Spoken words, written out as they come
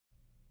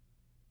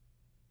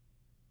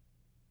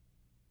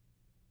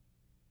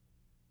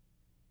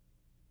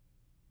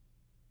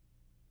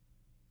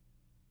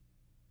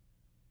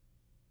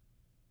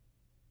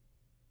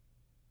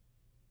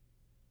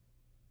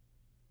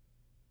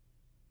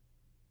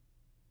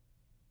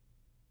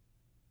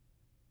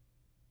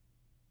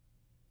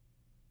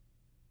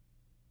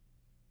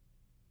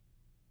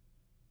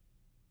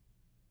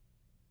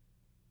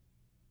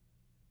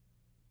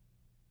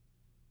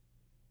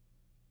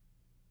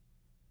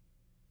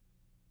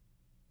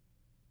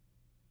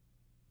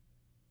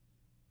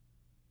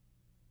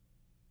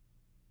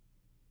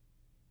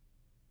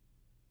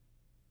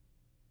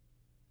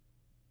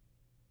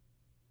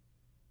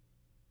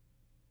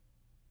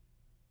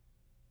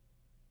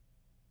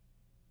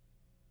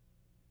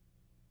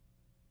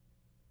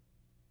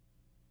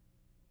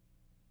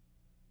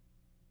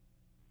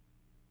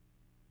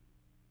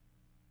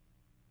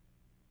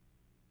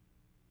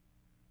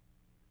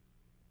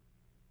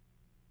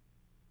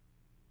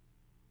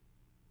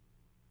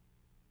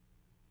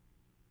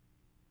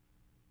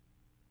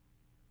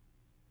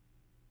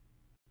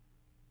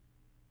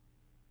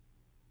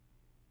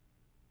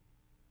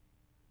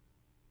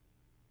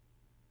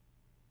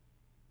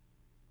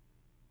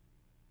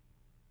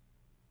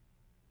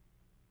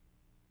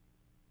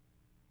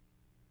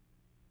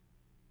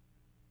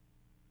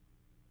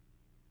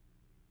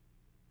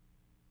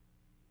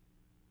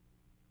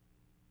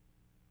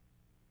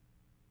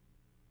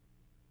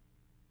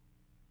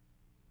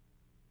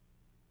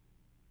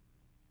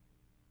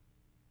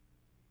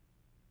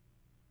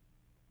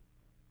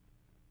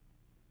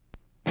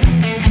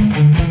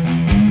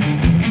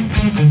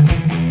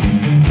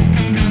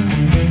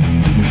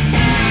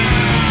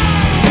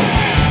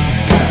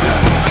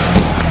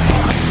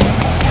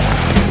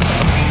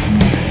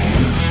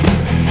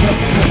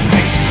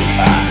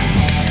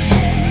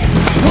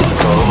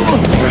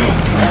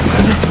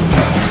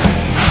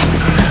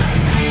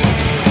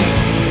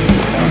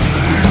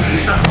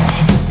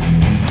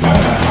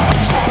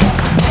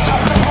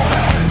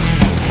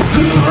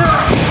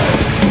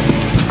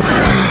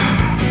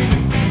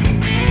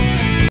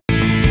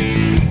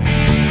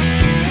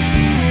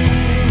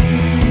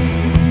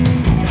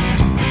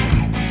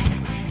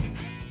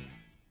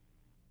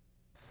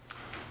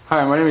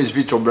Hi, my name is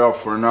Vitor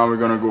Belfort. Now we're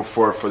gonna go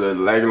for the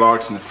leg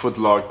locks and the foot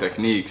lock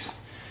techniques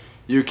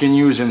you can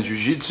use in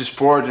jiu-jitsu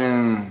sport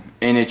and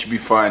NHB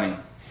fighting.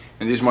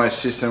 And this is my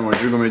assistant,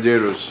 Rodrigo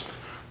Medeiros.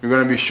 We're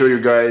gonna be showing you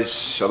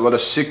guys a lot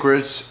of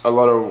secrets, a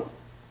lot of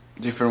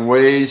different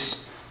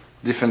ways,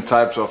 different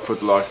types of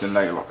foot locks and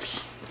leg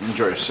locks.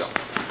 Enjoy yourself.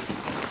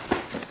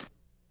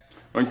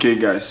 Okay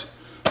guys,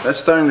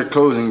 let's start in the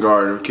closing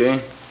guard,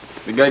 okay?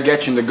 The guy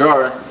gets in the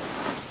guard,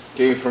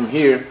 okay, from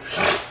here.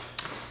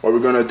 What we're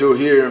gonna do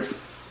here,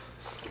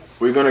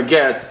 we're gonna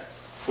get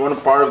one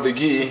part of the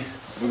gi,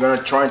 we're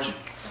gonna try to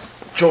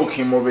choke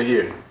him over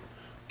here,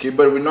 okay?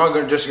 But we're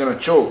not just gonna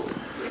choke.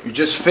 You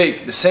just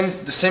fake the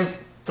same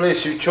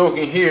place you're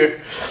choking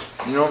here.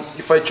 You know,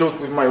 if I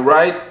choke with my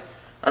right,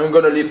 I'm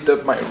gonna lift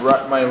up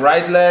my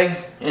right leg,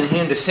 and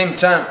here at the same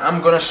time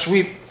I'm gonna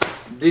sweep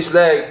this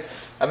leg.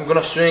 I'm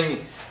gonna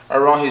swing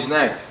around his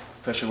neck.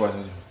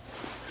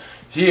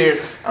 Here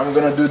I'm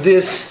gonna do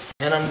this,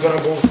 and I'm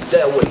gonna go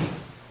that way.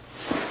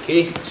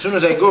 Okay, as soon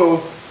as I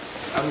go,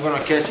 I'm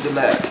gonna catch the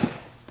leg.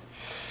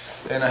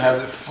 Then I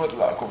have the foot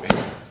lock over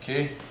here.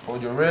 Okay,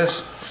 hold your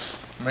wrist,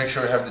 make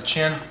sure you have the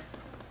chin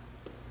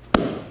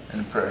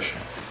and pressure.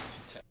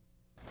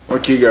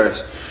 Okay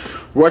guys,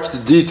 watch the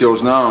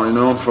details now, you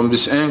know, from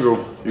this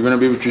angle, you're gonna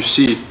be able to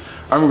see.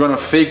 I'm gonna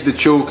fake the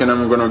choke and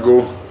I'm gonna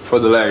go for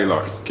the leg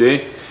lock,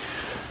 okay?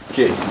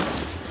 Okay,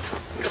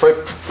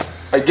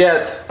 if I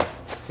get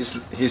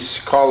his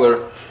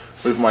collar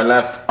with my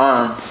left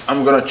arm,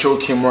 I'm gonna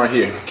choke him right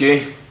here,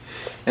 okay?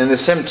 And at the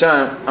same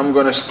time, I'm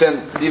gonna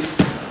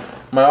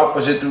lift my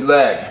opposite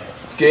leg,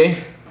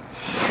 okay?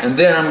 And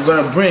then I'm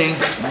gonna bring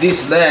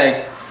this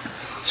leg,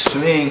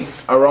 swing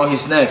around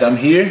his neck. I'm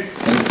here,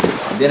 and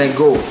then I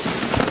go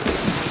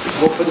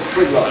for the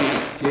foot lock,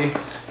 okay?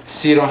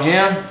 Sit on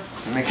him,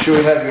 make sure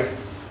you have your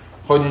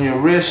holding your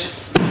wrist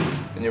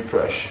and your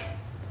pressure.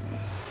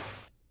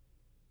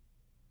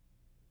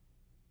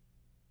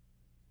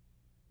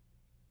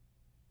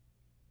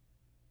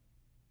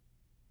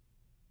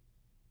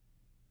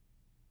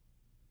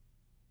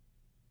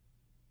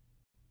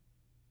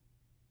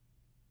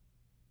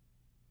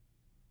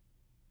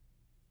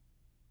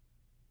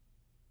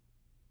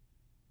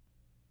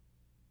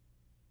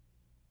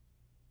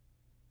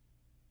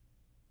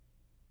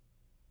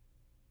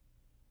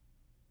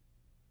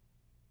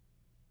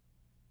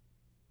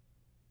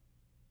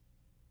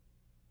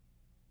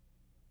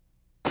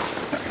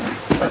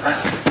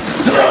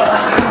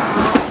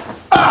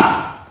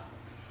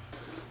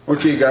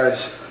 Okay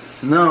guys,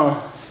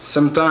 now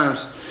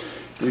sometimes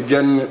you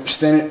get in a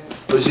standing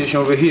position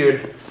over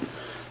here.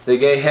 The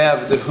guy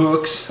have the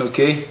hooks,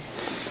 okay?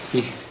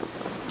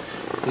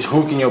 He's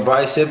hooking your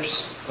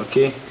biceps,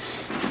 okay?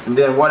 And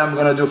then what I'm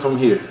gonna do from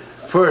here?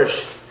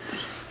 First,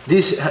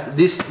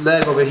 this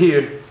leg over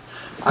here,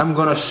 I'm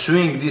gonna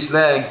swing this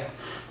leg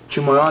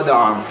to my other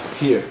arm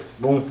here.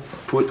 Boom,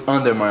 put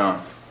under my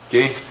arm,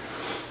 okay?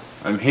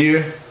 I'm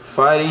here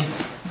fighting,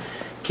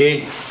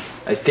 okay?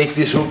 I take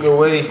this hook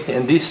away,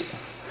 and this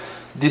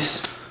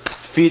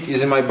feet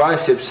is in my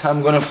biceps.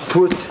 I'm gonna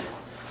put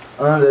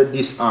under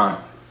this arm.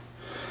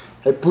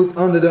 I put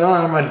under the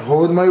arm, I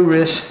hold my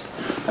wrist.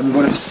 I'm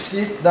gonna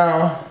sit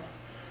down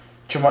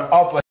to my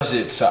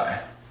opposite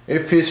side.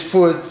 If his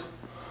foot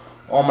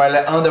on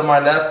under my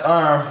left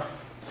arm,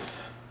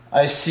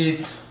 I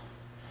sit,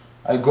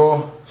 I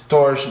go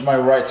towards my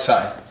right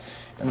side.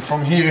 And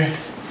from here,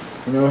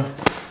 you know,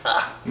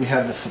 we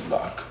have the foot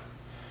lock,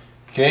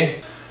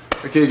 okay?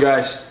 Okay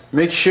guys,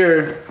 make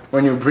sure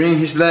when you bring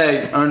his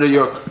leg under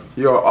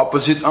your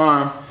opposite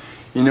arm,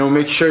 you know,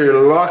 make sure you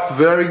lock,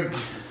 very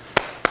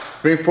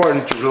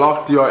important to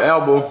lock your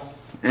elbow,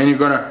 and you're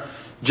gonna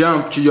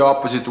jump to your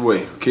opposite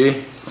way,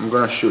 okay? I'm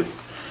gonna shoot.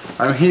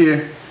 I'm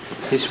here,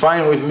 he's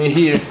fighting with me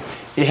here.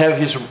 He have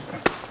his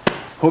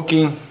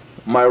hooking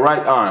my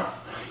right arm,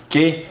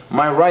 okay?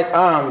 My right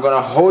arm, I'm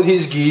gonna hold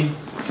his gi,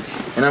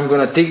 and I'm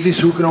gonna take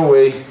this hooking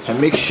away and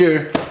make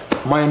sure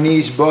my knee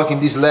is blocking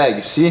this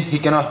leg. See, he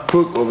cannot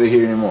hook over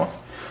here anymore.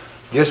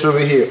 Just over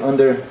here,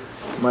 under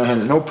my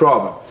hand, no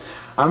problem.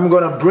 I'm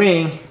gonna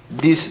bring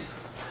these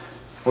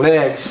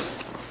legs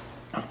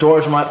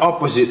towards my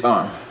opposite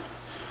arm.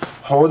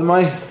 Hold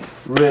my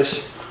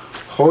wrist,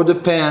 hold the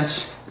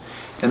pants,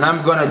 and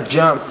I'm gonna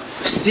jump,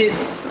 sit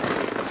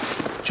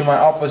to my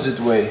opposite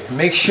way.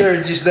 Make sure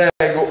this leg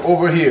go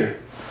over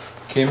here.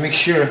 Okay, make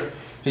sure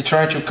he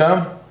trying to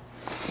come.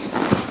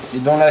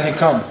 You don't let him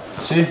come.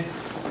 See?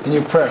 And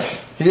you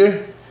press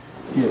here,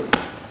 here.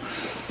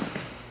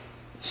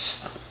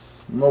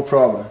 No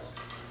problem.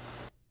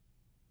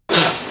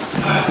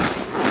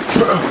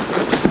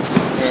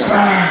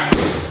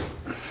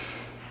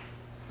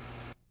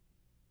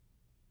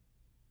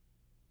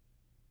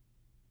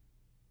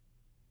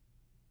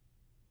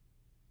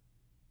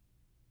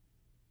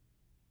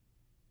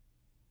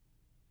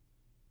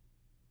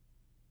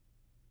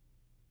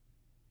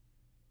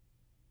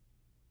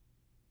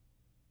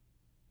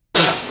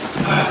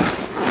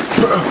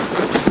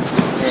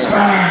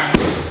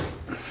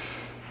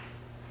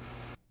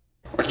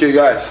 Okay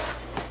guys,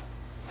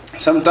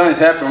 sometimes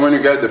happen when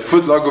you get the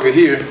foot lock over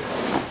here,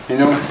 you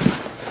know,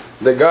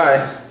 the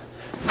guy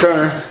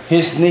turn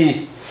his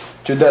knee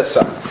to that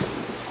side.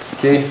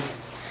 Okay,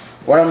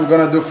 what I'm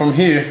gonna do from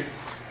here,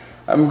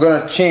 I'm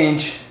gonna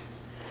change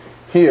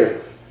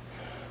here.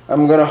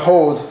 I'm gonna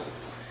hold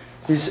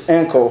his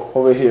ankle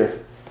over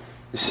here.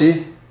 You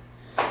see?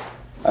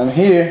 I'm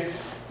here.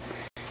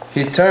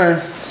 He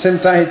turn. Same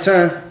time he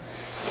turn,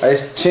 I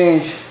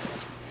change,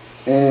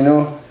 and you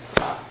know,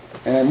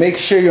 and I make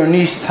sure your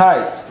knee's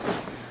tight.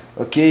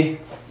 Okay?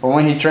 But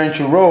when he trying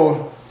to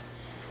roll,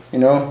 you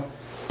know,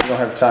 you don't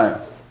have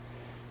time.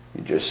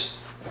 You just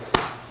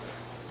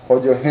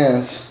hold your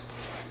hands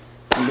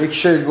and make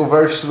sure you go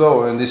very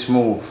slow in this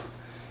move,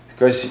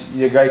 because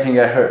your guy can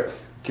get hurt.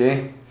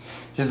 Okay?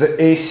 Just the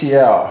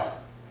ACL.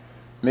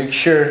 Make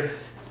sure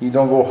you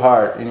don't go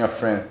hard in your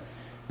friend.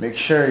 Make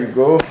sure you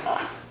go,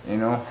 you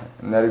know,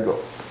 and let it go.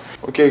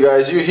 Okay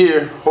guys, you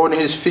here holding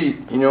his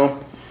feet, you know,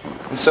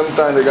 and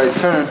sometimes the guy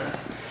turn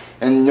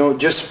and you know,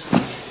 just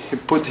he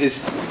put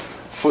his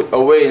foot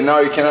away and now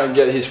you cannot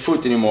get his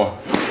foot anymore.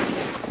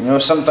 You know,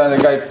 sometimes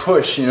the guy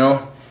push, you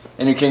know,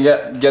 and you can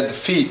get the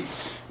feet,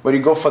 but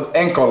you go for the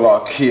ankle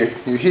lock here.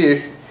 You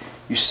here,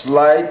 you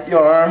slide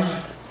your arm,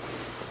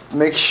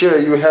 make sure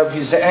you have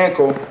his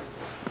ankle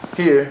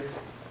here.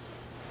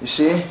 You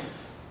see?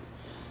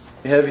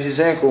 You have his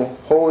ankle,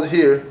 hold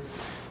here.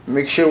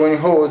 Make sure when you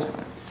hold,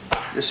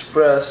 just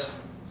press,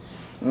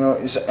 you know,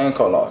 it's an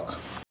ankle lock.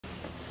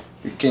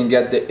 You can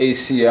get the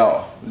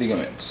ACL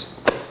ligaments.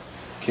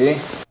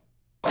 Okay?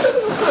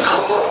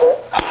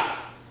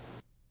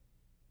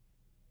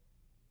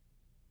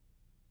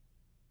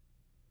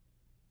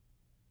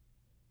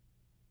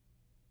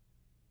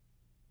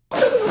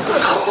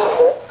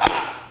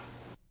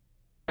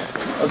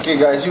 Okay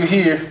guys, you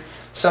here,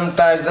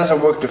 sometimes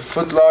doesn't work the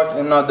foot lock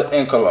and not the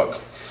ankle lock.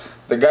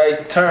 The guy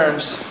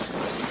turns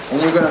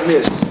and you're gonna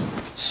miss.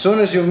 As soon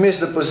as you miss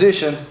the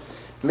position,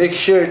 make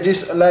sure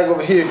this leg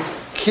over here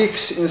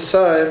kicks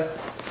inside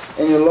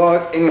and you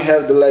lock and you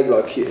have the leg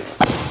lock here.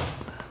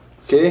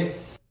 Okay?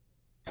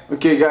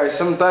 Okay guys,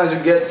 sometimes you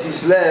get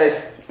his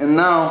leg and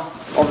now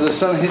all of a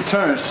sudden he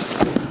turns.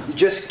 You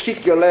just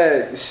kick your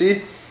leg, you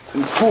see?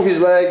 And pull his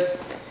leg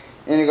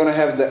and you're gonna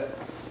have the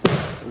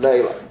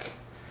leg lock.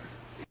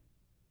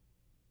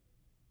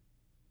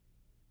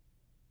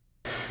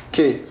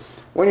 Okay,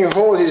 when you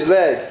hold his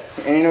leg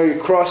and you know you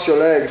cross your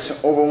legs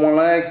over one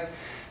leg,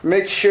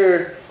 make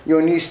sure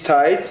your knee's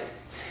tight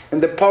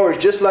and the power is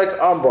just like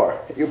armbar.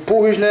 You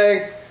pull his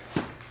leg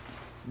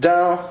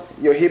down,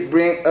 your hip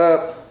bring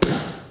up,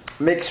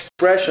 makes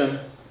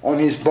pressure on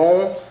his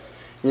bone,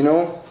 you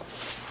know,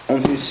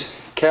 on his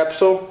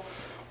capsule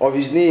of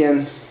his knee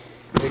and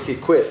make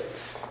it quit.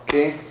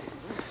 Okay,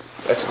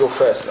 let's go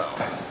fast now.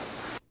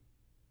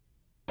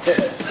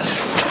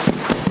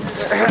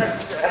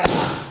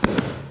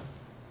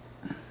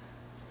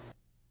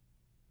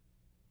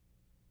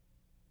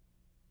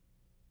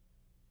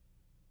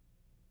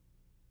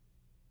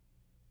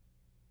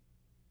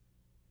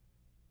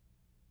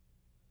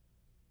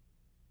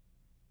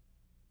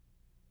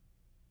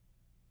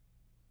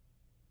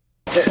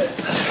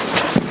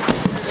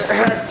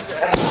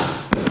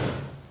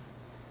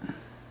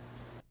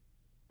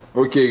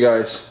 Okay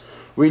guys,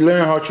 we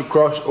learned how to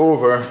cross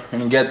over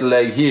and get the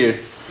leg here,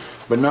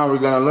 but now we're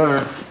gonna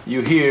learn,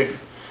 you here,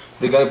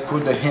 the guy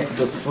put the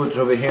foot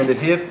over here in the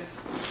hip.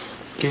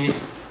 Okay,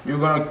 you're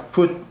gonna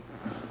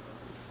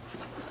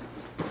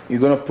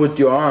put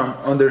your arm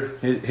under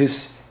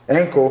his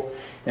ankle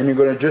and you're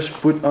gonna just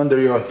put under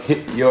your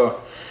hip,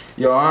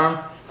 your arm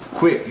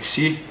quick. You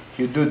see,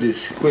 you do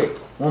this quick,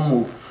 one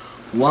move,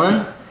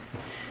 one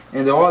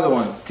and the other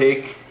one,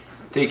 take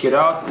it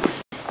out.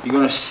 You're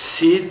gonna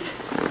sit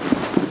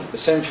the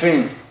same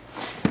thing,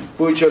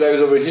 put your legs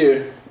over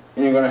here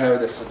and you're gonna have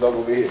the foot lock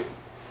over here.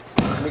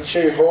 Make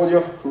sure you hold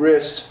your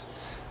wrist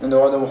and the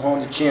other one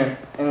hold the chin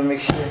and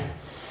make sure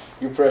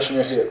you press on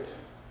your hip.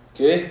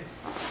 Okay?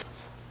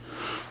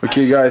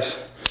 Okay guys,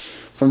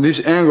 from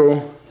this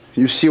angle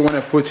you see when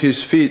I put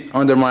his feet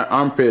under my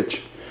armpit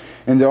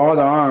and the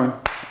other arm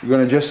you're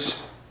gonna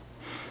just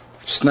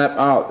snap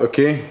out,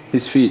 okay,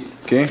 his feet.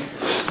 Okay,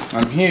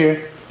 I'm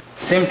here,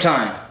 same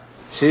time,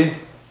 see,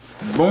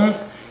 boom,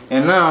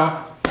 and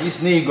now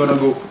this knee gonna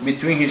go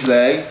between his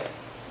leg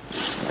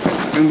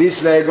and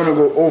this leg gonna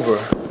go over,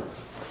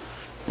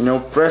 you know,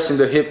 pressing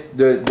the hip,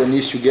 the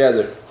knees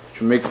together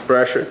to make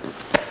pressure,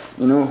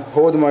 you know,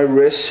 hold my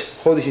wrist,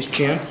 hold his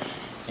chin,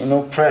 you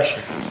know,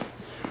 pressure,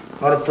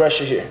 a lot of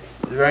pressure here,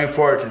 it's very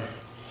important.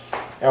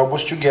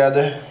 Elbows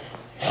together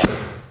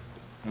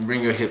and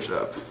bring your hips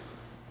up.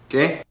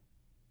 Okay?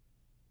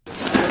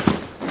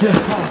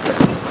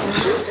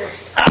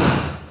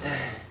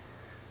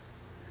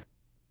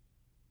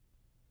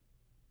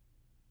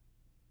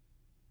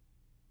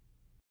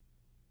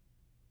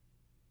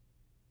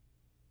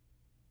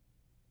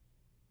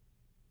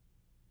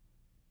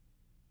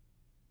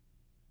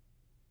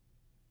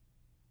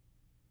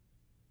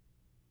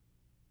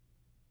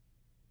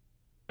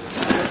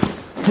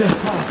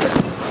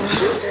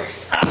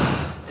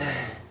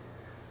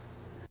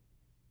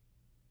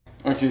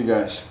 Okay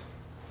guys,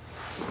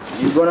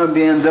 you're gonna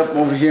be end up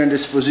over here in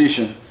this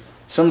position.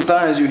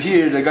 Sometimes you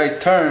hear the guy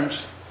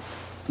turns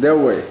that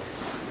way.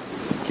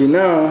 Okay,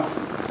 now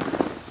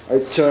I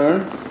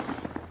turn.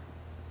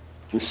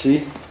 You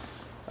see,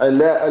 I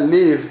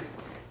leave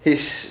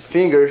his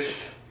fingers,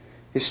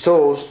 his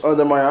toes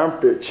under my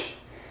armpit,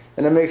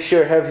 and I make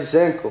sure I have his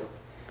ankle,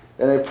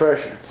 and I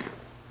pressure,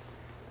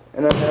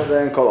 and I have the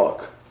ankle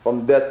lock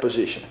from that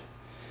position.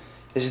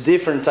 It's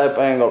different type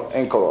of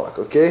ankle lock,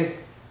 okay?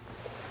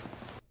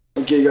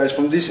 Okay guys,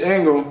 from this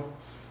angle,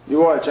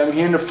 you watch, I'm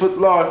here in the foot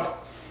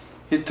lock,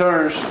 he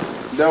turns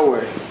that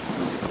way.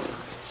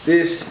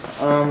 This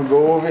arm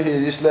go over here,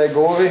 this leg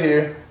go over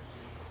here,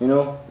 you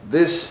know,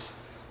 this,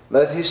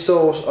 let his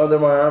toes under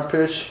my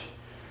armpit,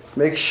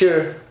 make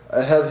sure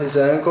I have his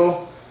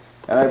ankle,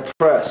 and I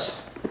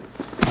press.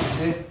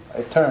 See,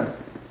 I turn.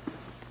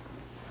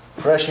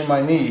 Pressing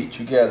my knee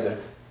together,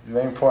 it's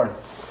very important.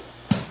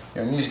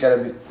 Your knees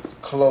gotta be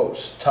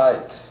close,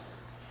 tight,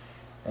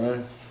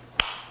 and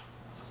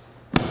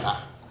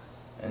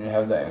you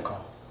have the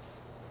ankle.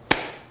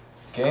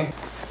 Okay?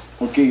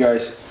 Okay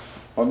guys,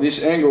 on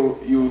this angle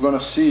you're gonna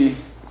see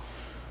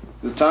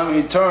the time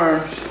he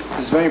turns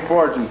is very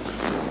important.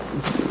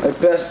 I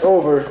pass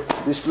over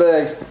this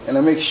leg and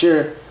I make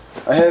sure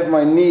I have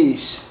my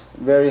knees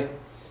very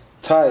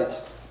tight.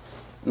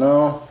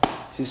 Now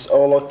he's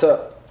all locked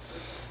up.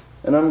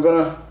 And I'm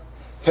gonna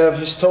have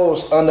his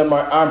toes under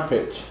my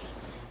armpit.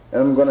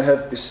 And I'm gonna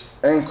have his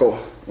ankle,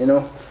 you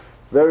know,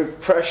 very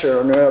pressure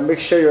on your, make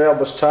sure your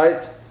elbows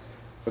tight,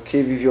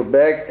 okay, with your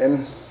back,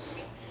 and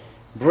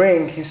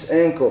bring his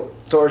ankle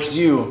towards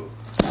you,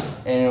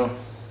 and you know,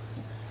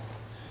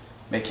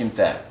 make him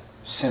tap.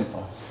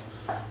 Simple.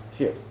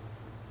 Here.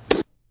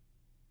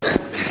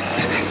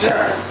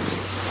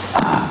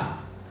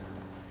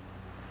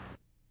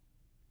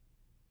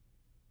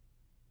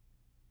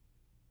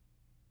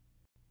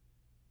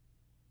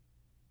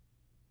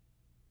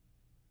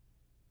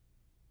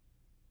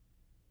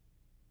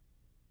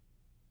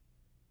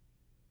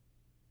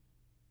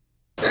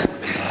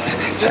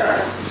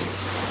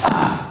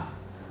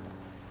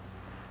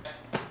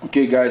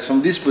 Okay guys,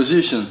 from this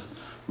position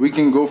we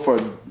can go for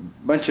a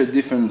bunch of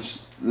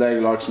different leg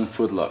locks and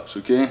foot locks,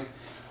 okay?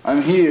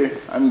 I'm here,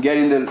 I'm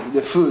getting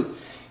the foot,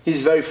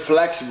 he's very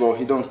flexible,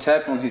 he don't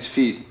tap on his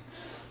feet,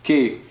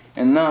 okay?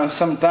 And now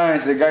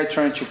sometimes the guy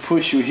trying to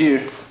push you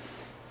here,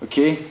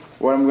 okay?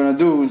 What I'm gonna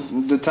do,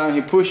 the time he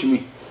push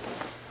me,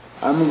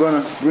 I'm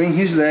gonna bring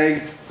his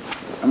leg,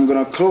 I'm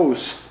gonna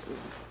close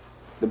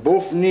the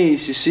both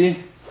knees, you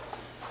see?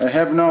 I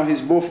have now his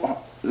both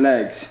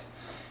legs.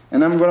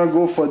 And I'm gonna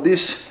go for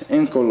this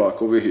ankle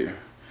lock over here.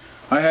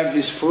 I have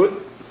his foot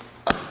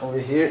over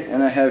here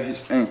and I have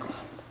his ankle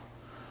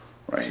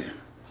right here,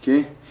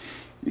 okay?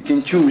 You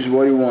can choose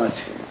what you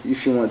want.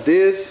 If you want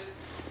this,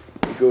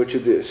 you go to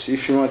this.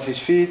 If you want his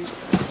feet,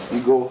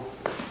 you go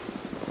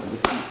to the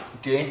feet,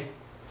 okay?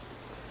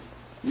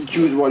 You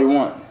choose what you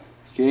want,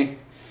 okay?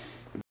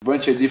 A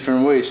bunch of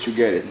different ways to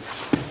get it.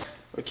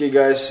 Okay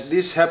guys,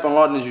 this happens a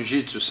lot in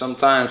Jiu-Jitsu.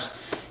 Sometimes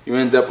you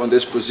end up on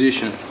this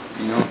position,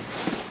 you know?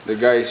 The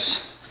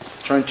guy's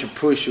trying to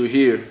push you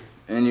here,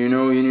 and you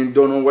know, you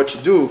don't know what to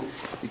do.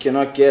 You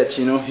cannot catch,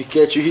 you know, he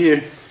catch you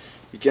here,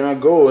 you cannot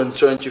go and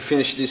trying to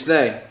finish this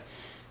leg.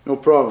 No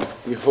problem.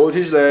 You hold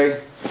his leg,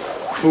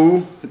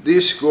 pull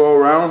this, go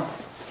around,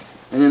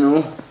 and you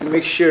know, you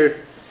make sure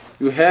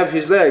you have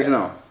his legs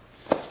now.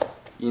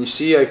 You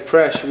see, I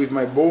press with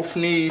my both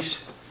knees,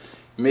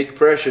 make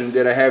pressure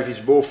that I have his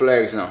both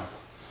legs now.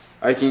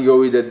 I can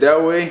go either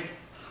that way,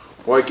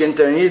 or I can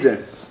turn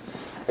either.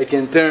 I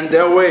can turn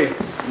that way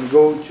and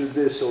go to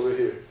this over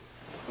here,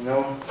 you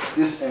know,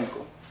 this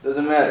ankle,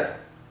 doesn't matter.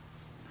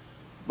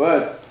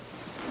 But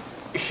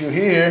if you're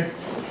here,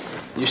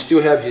 you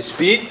still have his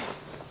feet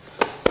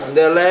on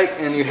that leg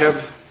and you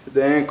have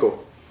the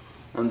ankle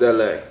on that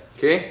leg,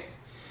 okay?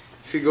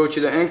 If you go to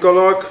the ankle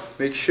lock,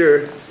 make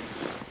sure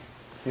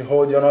you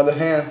hold your other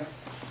hand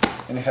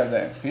and you have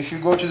the ankle. If you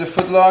go to the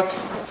foot lock,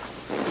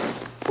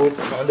 put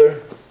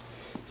under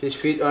his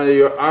feet under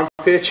your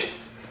armpit,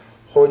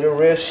 hold your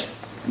wrist.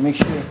 Make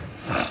sure,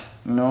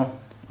 you know,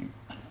 you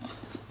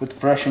put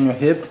pressure on your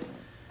hip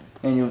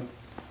and you'll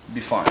be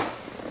fine.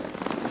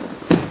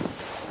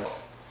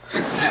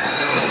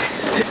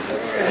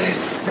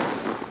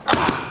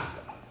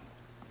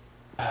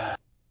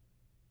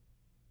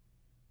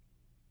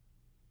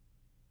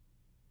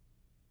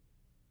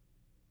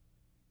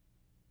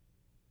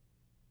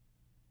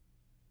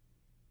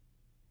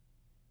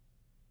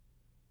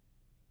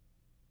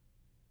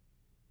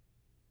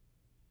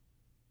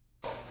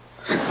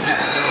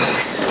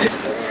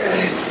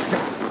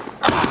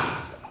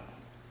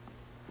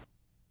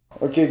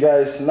 Okay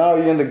guys, now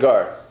you're in the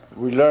guard.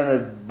 We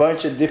learned a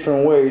bunch of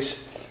different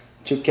ways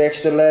to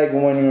catch the leg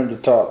when you're on the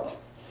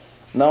top.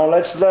 Now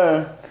let's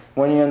learn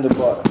when you're on the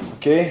bottom,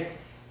 okay?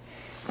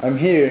 I'm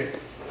here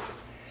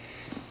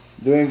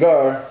doing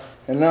guard,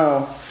 and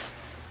now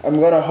I'm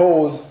gonna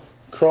hold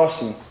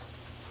crossing.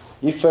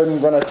 If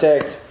I'm gonna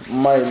attack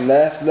my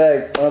left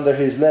leg under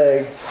his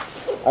leg,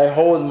 I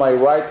hold my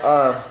right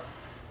arm,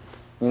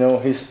 you know,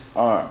 his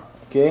arm,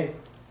 Okay?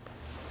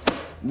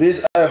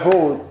 This I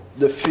hold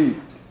the feet.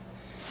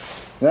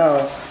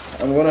 Now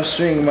I'm gonna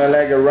swing my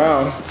leg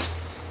around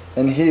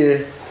and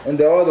here and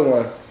the other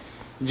one.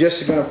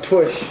 Just gonna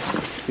push.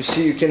 You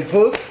see, you can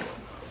hook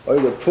or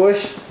you can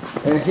push,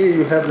 and here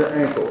you have the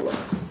ankle.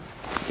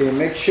 Okay,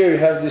 make sure you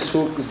have this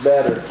hook is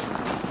better.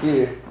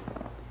 Here,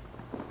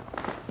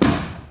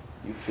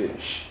 you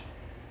finish.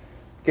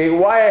 Okay,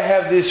 why I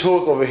have this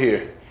hook over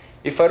here?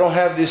 If I don't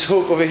have this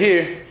hook over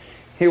here,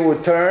 he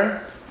will turn,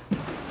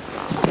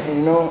 you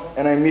know,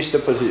 and I miss the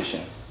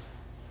position.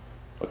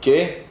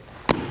 Okay?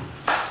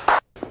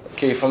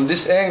 Okay, from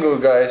this angle,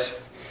 guys,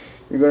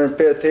 you're gonna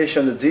pay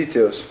attention to the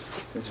details.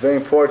 It's very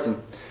important.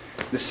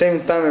 The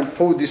same time I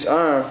pull this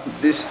arm,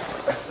 this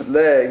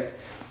leg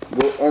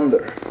go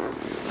under.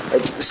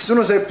 As soon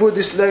as I put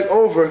this leg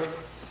over,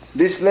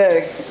 this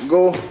leg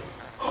go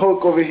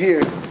hook over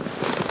here.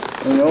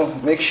 You know,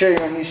 make sure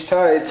your knee's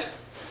tight,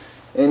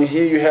 and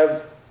here you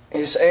have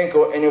his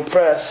ankle, and you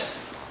press,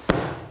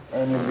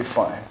 and you'll be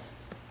fine.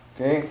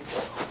 Okay?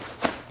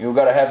 You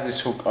gotta have this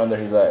hook under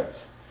his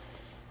legs.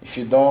 If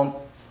you don't,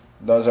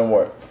 it doesn't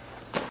work.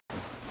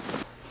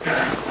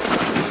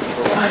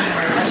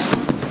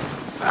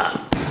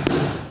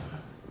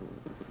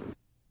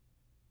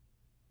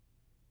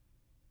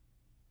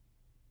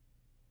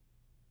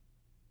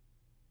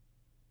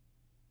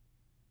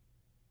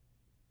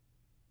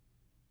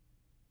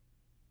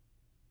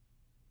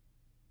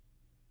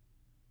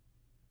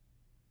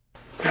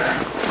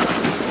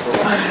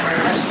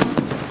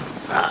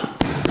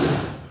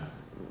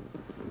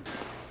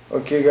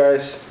 Okay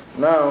guys,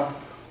 now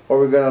what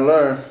we're gonna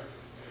learn,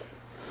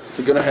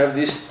 we're gonna have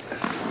this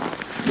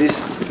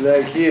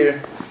leg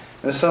here,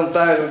 and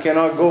sometimes we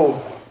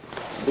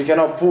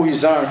cannot pull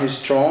his arm, he's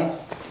strong.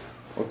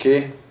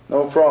 Okay,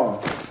 no problem.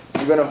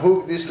 You're gonna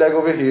hook this leg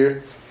over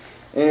here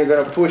and you're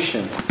gonna push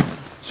him.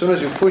 As soon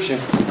as you push him,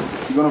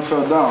 you're gonna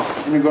fall down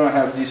and you're gonna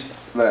have this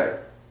leg.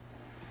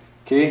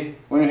 Okay,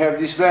 when you have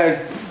this leg,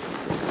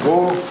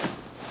 go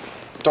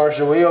towards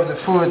the way of the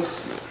foot,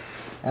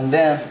 and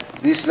then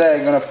this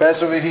leg gonna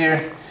pass over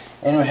here,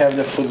 and we have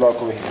the foot lock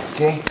over here.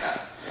 Okay,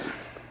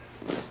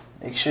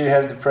 make sure you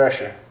have the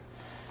pressure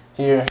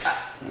here.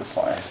 You're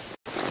fine.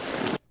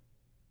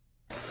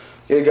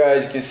 Okay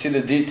guys, you can see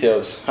the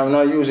details. I'm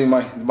not using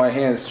my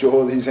hands to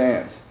hold his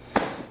hands.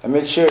 I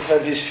make sure I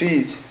have his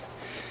feet.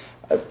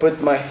 I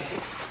put my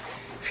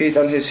feet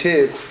on his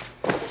hip.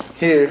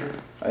 Here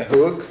I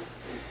hook,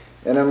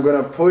 and I'm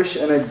gonna push,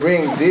 and I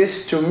bring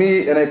this to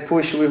me, and I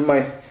push with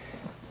my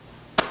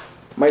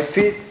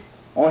feet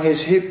on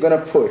his hip, gonna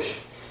push,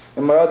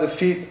 and my other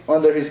feet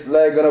under his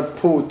leg gonna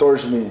pull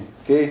towards me.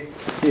 Okay,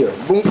 here,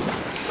 boom,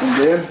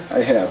 and then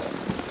I have,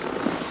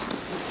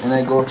 and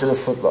I go to the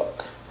foot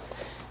lock.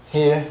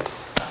 Here,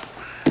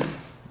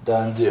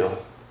 done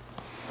deal.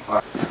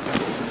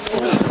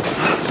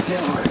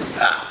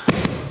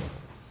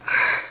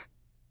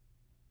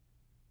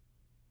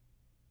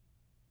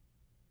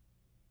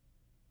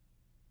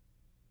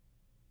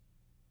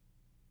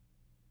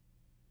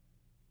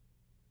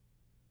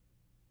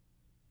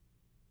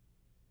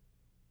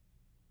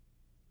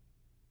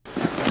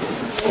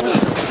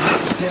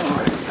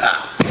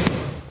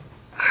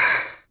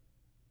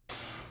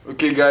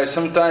 Okay guys,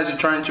 sometimes you're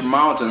trying to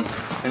mount him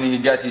and he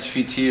got his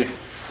feet here.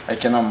 I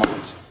cannot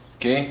mount.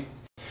 Okay?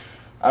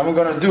 I'm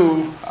gonna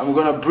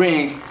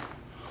bring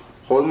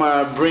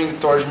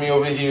towards me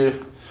over here.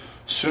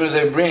 As soon as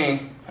I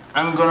bring,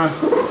 I'm gonna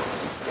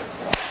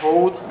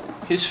hold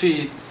his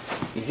feet.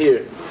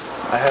 Here,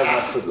 I have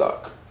my foot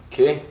lock.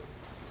 Okay?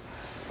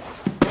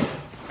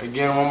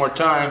 Again, one more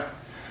time.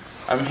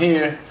 I'm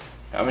here.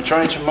 I'm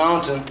trying to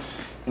mount him,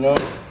 you know.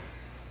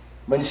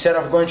 But instead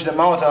of going to the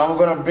mountain, I'm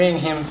gonna bring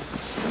him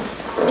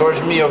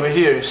towards me over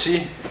here.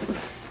 See?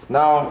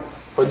 Now,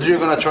 Rodrigo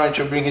gonna try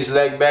to bring his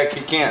leg back.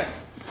 He can't.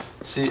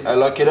 See? I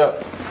lock it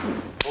up.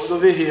 Hold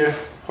over here.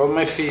 Hold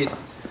my feet,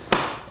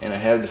 and I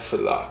have the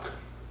foot lock.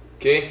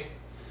 Okay?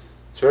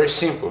 It's very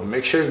simple.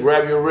 Make sure you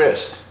grab your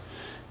wrist,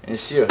 and you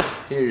see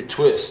here you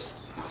twist.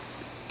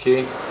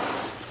 Okay?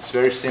 It's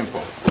very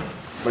simple,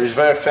 but it's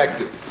very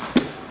effective.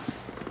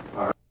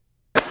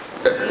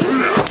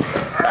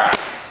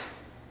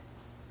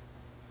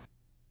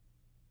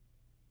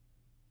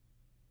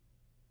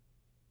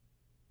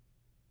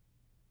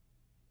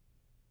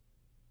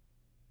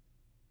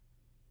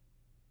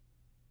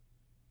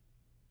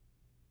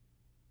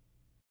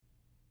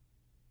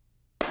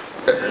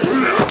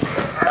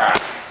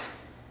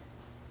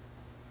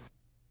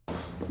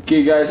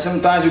 Okay guys,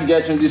 sometimes you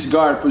get in this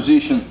guard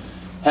position,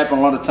 happen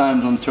a lot of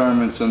times on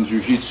tournaments on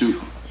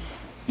jiu-jitsu,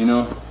 you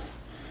know.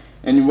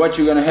 And what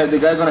you're gonna have, the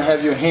guy gonna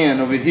have your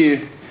hand over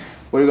here.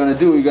 What you're gonna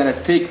do, you're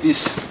gonna take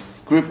this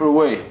grip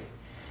away.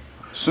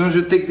 As soon as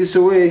you take this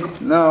away,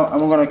 now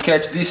I'm gonna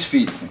catch this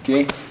feet,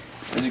 okay?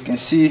 As you can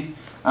see,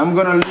 I'm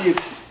gonna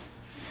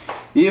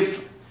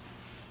lift.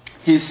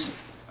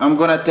 I'm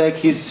gonna take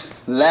his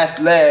left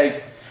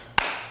leg,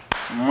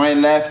 my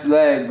left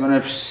leg,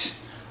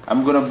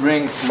 I'm gonna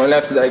bring my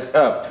left leg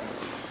up.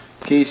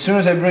 Okay, as soon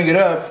as I bring it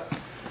up,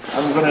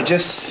 I'm gonna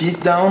just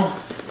sit down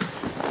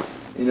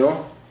you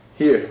know,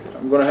 here.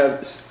 I'm gonna have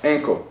this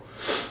ankle.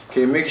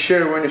 Okay, make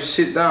sure when you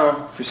sit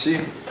down, you see,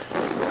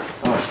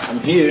 I'm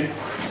here.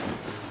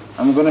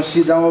 I'm gonna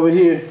sit down over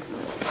here,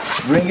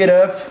 bring it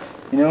up,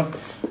 you know.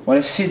 When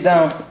I sit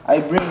down, I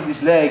bring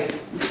this leg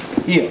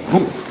here,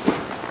 boom,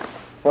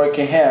 so I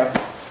can have,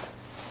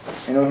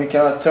 you know, he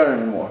cannot turn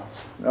anymore.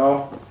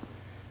 Now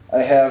I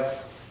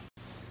have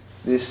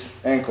this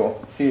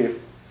ankle here,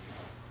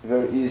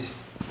 very easy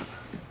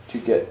to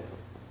get.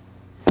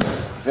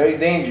 Very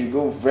dangerous,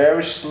 go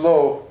very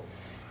slow,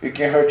 you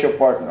can hurt your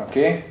partner,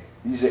 okay?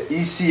 These are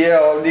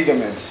ECL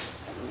ligaments.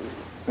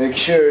 Make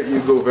sure you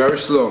go very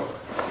slow.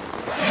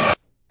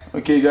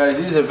 Okay guys,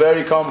 this is a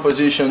very common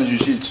position in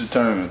Jiu-Jitsu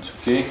tournament,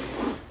 okay?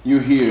 You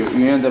here,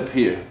 you end up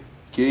here,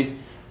 okay?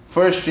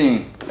 First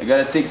thing, I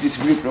gotta take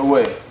this grip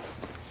away.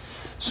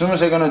 As soon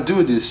as I'm gonna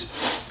do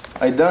this,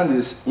 I done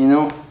this, you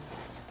know,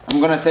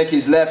 I'm gonna take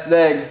his left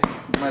leg,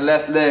 my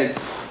left leg,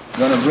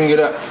 gonna bring it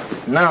up.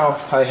 Now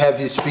I have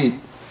his feet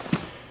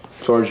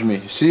towards me,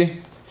 you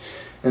see?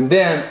 And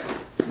then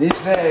this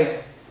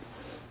leg,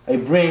 I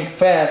bring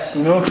fast,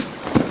 you know,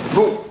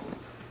 boom.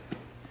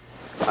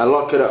 I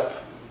lock it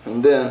up,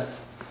 and then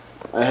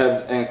I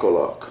have the ankle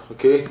lock,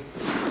 okay?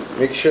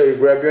 Make sure you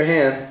grab your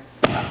hand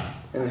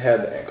and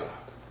have the ankle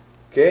lock,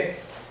 okay?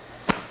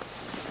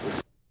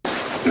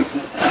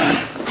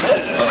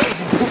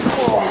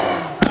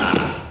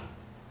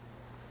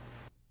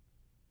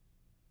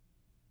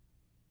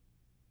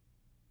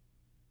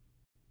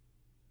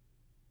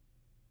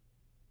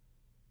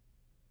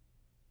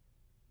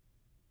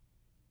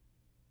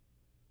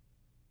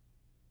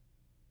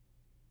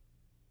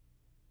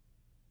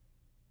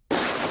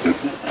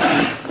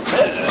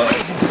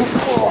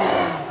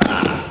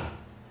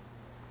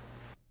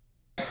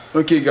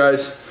 Okay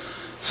guys,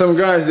 some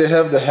guys they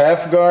have the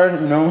half guard,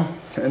 you know,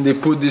 and they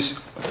put this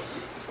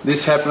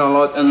happen a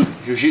lot in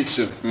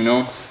Jiu-Jitsu, you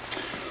know.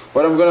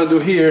 What I'm gonna do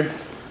here,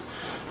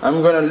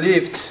 I'm gonna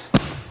lift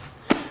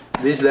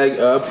this leg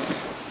up,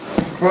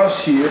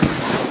 cross here,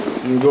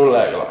 and go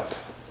leg lock,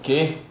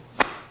 okay?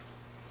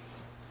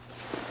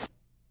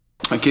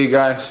 Okay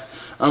guys,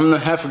 I'm in the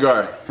half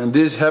guard, and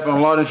this happen a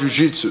lot in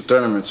Jiu-Jitsu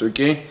tournaments,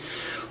 okay?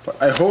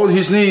 I hold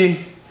his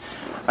knee,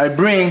 I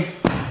bring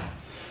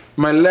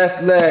my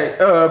left leg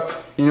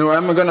up, you know,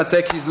 I'm gonna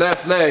take his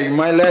left leg,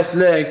 my left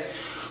leg,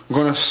 I'm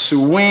gonna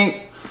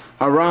swing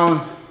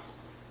around,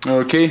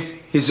 okay,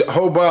 his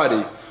whole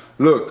body,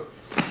 look,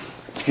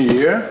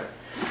 here,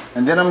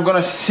 and then I'm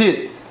gonna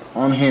sit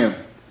on him.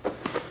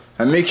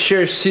 I make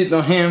sure I sit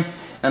on him,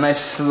 and I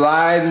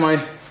slide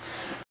my,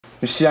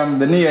 you see I'm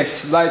the knee, I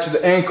slide to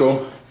the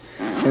ankle,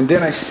 and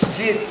then I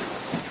sit,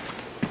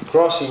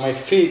 crossing my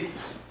feet,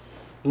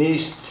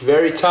 knees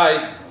very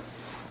tight,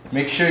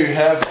 make sure you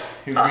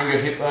bring your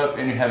hip up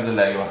and you have the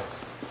leg lock.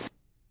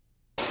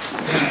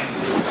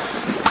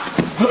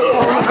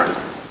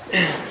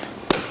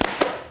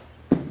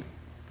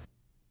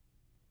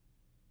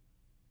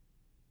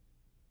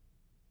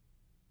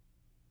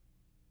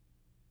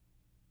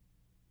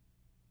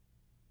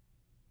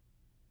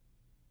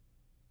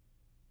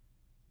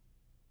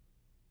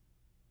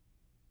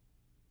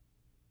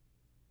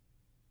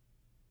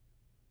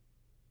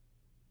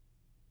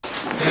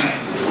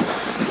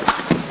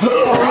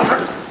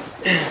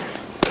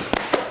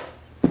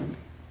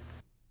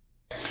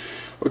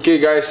 Okay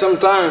guys,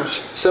 sometimes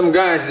some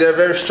guys they have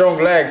very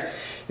strong legs,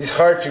 it's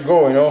hard to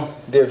go, you know,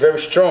 they're very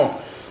strong,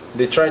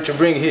 they're trying to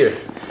bring here.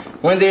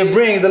 When they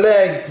bring the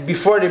leg,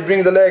 before they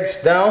bring the legs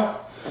down,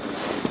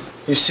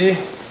 you see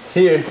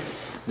here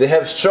they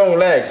have strong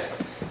leg,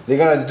 they're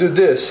gonna do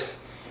this,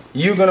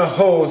 you're gonna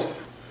hold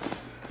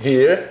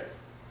here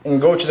and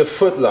go to the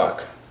foot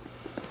lock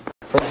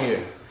from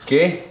here,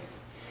 okay?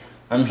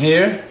 I'm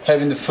here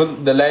having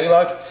the leg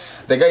lock,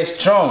 the guy is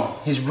strong,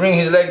 he's bringing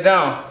his leg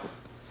down.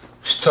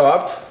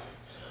 Stop,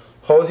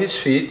 hold his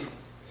feet,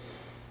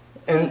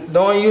 and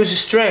don't use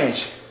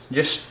strength,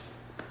 just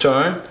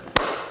turn,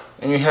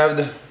 and you have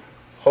the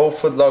whole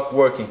foot lock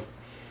working,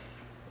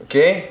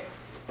 okay?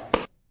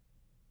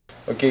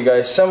 Okay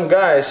guys, some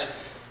guys,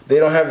 they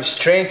don't have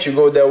strength to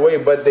go that way,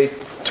 but they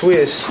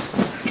twist,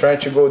 trying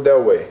to go that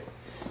way,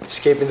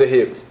 escaping the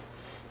hip.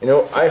 You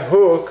know, I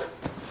hook,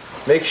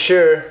 make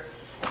sure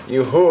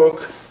you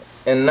hook,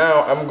 and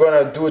now I'm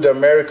gonna do the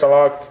American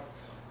lock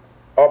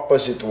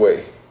opposite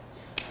way.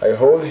 I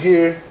hold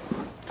here,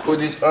 put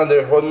this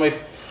under, hold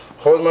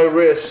my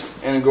wrist,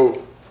 and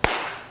go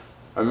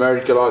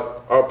American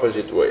lock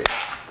opposite way.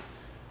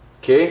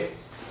 Okay,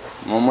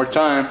 one more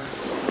time.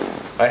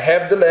 I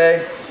have the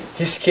leg,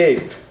 he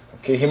escaped.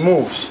 Okay, he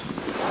moves.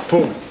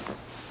 Boom.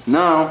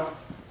 Now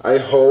I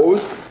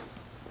hold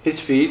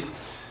his feet.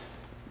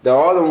 The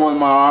other one,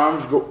 my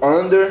arms go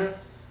under.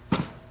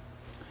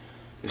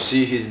 You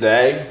see his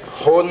leg.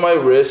 Hold my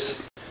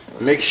wrist.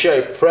 Make sure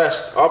I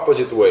press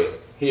opposite way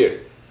here.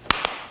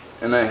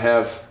 And I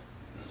have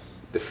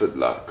the foot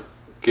lock,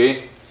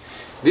 okay?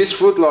 This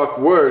foot lock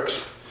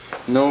works,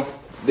 you know,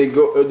 they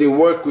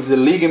work with the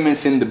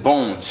ligaments in the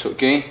bones,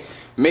 okay?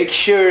 Make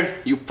sure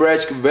you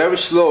press very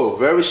slow,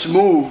 very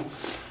smooth.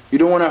 You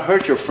don't want to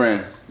hurt your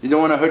friend, You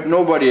don't want to hurt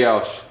nobody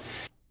else.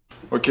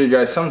 Okay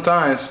guys,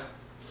 sometimes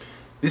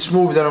this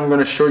move that I'm going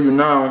to show you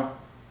now,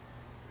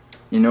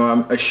 you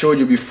know, I showed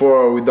you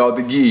before without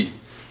the gi.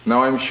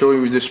 Now I'm showing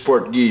you with the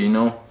sport gi, you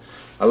know.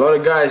 A lot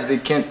of guys, they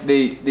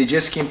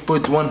just can't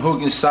put one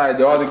hook inside,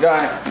 the other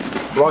guy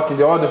blocking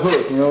the other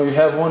hook. You know, you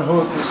have one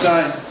hook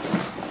inside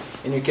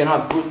and you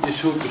cannot put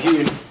this hook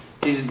here,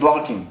 he's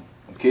blocking,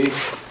 okay?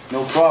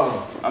 No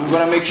problem. I'm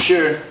gonna make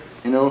sure,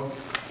 you know,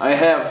 I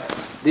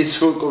have this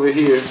hook over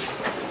here.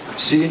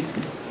 See?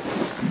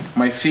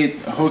 My feet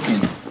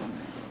hooking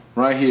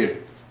right here.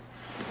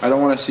 I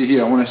don't wanna see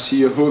here, I wanna see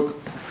your hook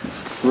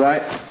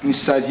right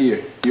inside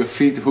here. Your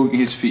feet hooking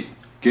his feet,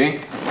 okay?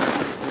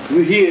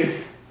 You here.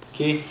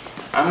 Okay,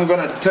 I'm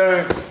gonna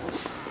turn,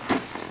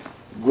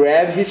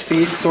 grab his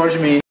feet towards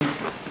me,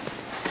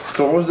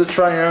 close the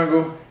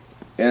triangle,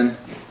 and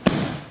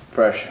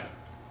pressure.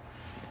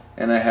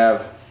 And I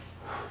have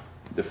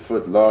the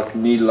foot lock,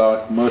 knee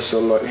lock,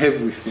 muscle lock,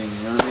 everything,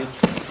 you know what I mean?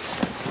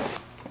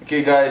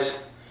 Okay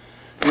guys,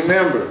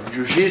 remember,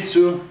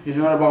 Jiu-Jitsu is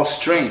not about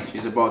strength,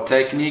 it's about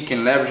technique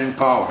and leveraging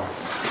power.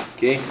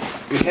 Okay,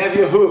 you have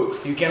your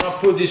hook, you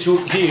cannot put this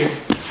hook here.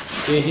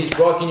 Okay, he's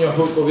blocking your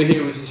hook over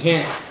here with his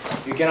hand.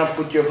 You cannot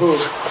put your hook,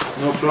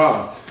 no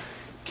problem.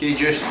 Okay,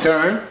 just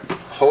turn,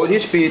 hold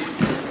his feet,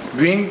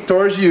 bring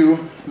towards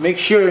you, make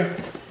sure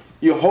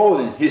you're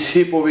holding his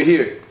hip over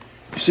here.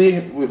 See,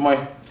 with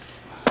my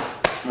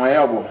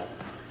elbow.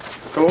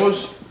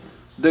 Close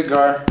the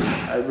guard,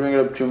 I bring it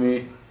up to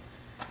me,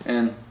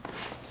 and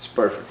it's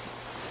perfect.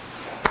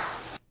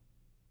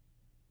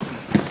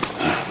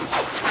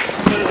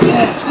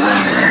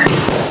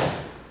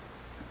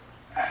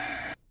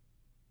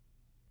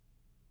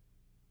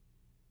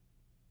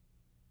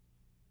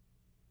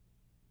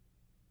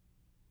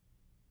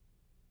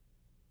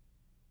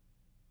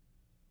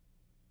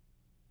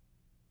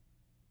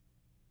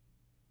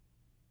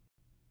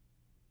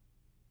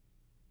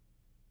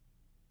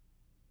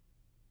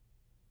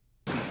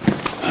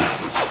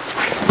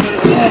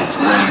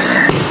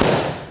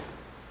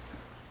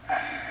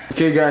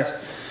 Okay guys,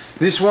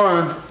 this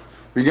one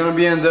we're gonna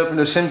be end up in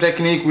the same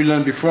technique we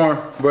learned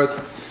before, but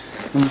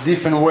in a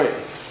different way.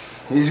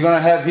 He's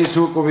gonna have his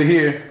hook over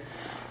here.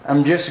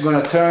 I'm just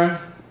gonna turn.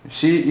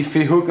 See, if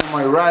he hook on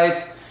my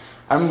right,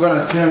 I'm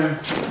gonna turn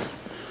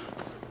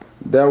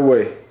that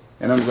way,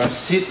 and I'm gonna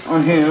sit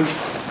on him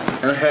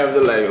and have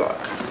the leg lock.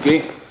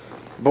 Okay,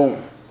 boom.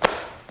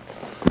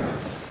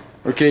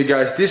 Okay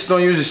guys, this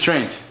don't use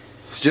strength,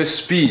 it's just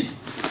speed.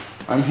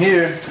 I'm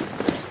here.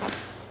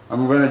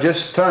 I'm gonna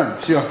just turn,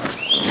 see,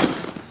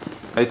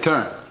 I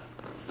turn.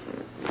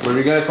 But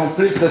we gotta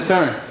complete the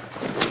turn.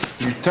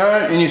 You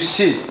turn and you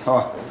sit.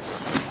 Oh,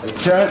 I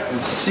turn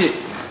and sit.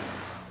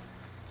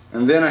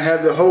 And then I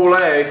have the whole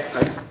leg.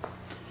 I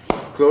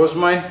close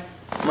my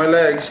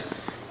legs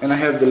and I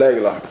have the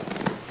leg lock.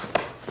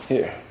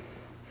 Here.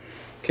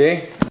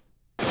 Okay?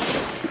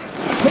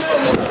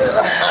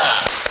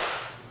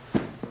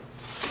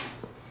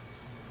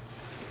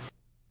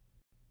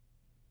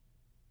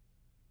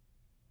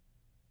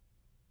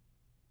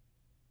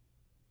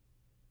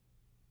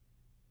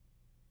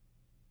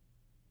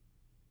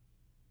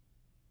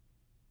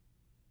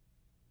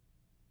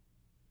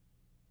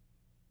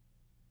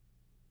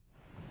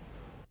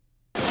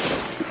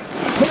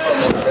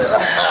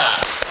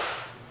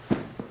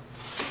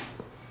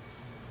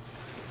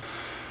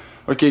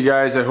 Okay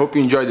guys, I hope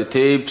you enjoyed the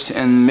tapes,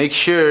 and make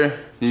sure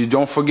you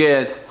don't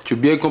forget, to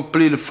be a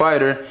complete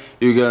fighter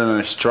you gotta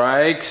learn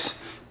strikes,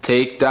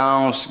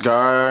 takedowns,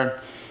 guard,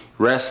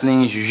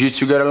 wrestling,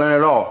 jiu-jitsu, you gotta learn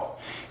it all.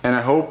 And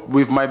I hope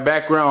with my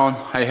background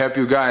I help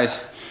you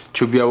guys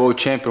to be a world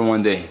champion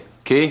one day.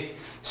 Okay,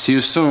 see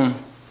you soon,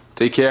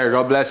 take care,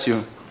 God bless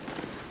you.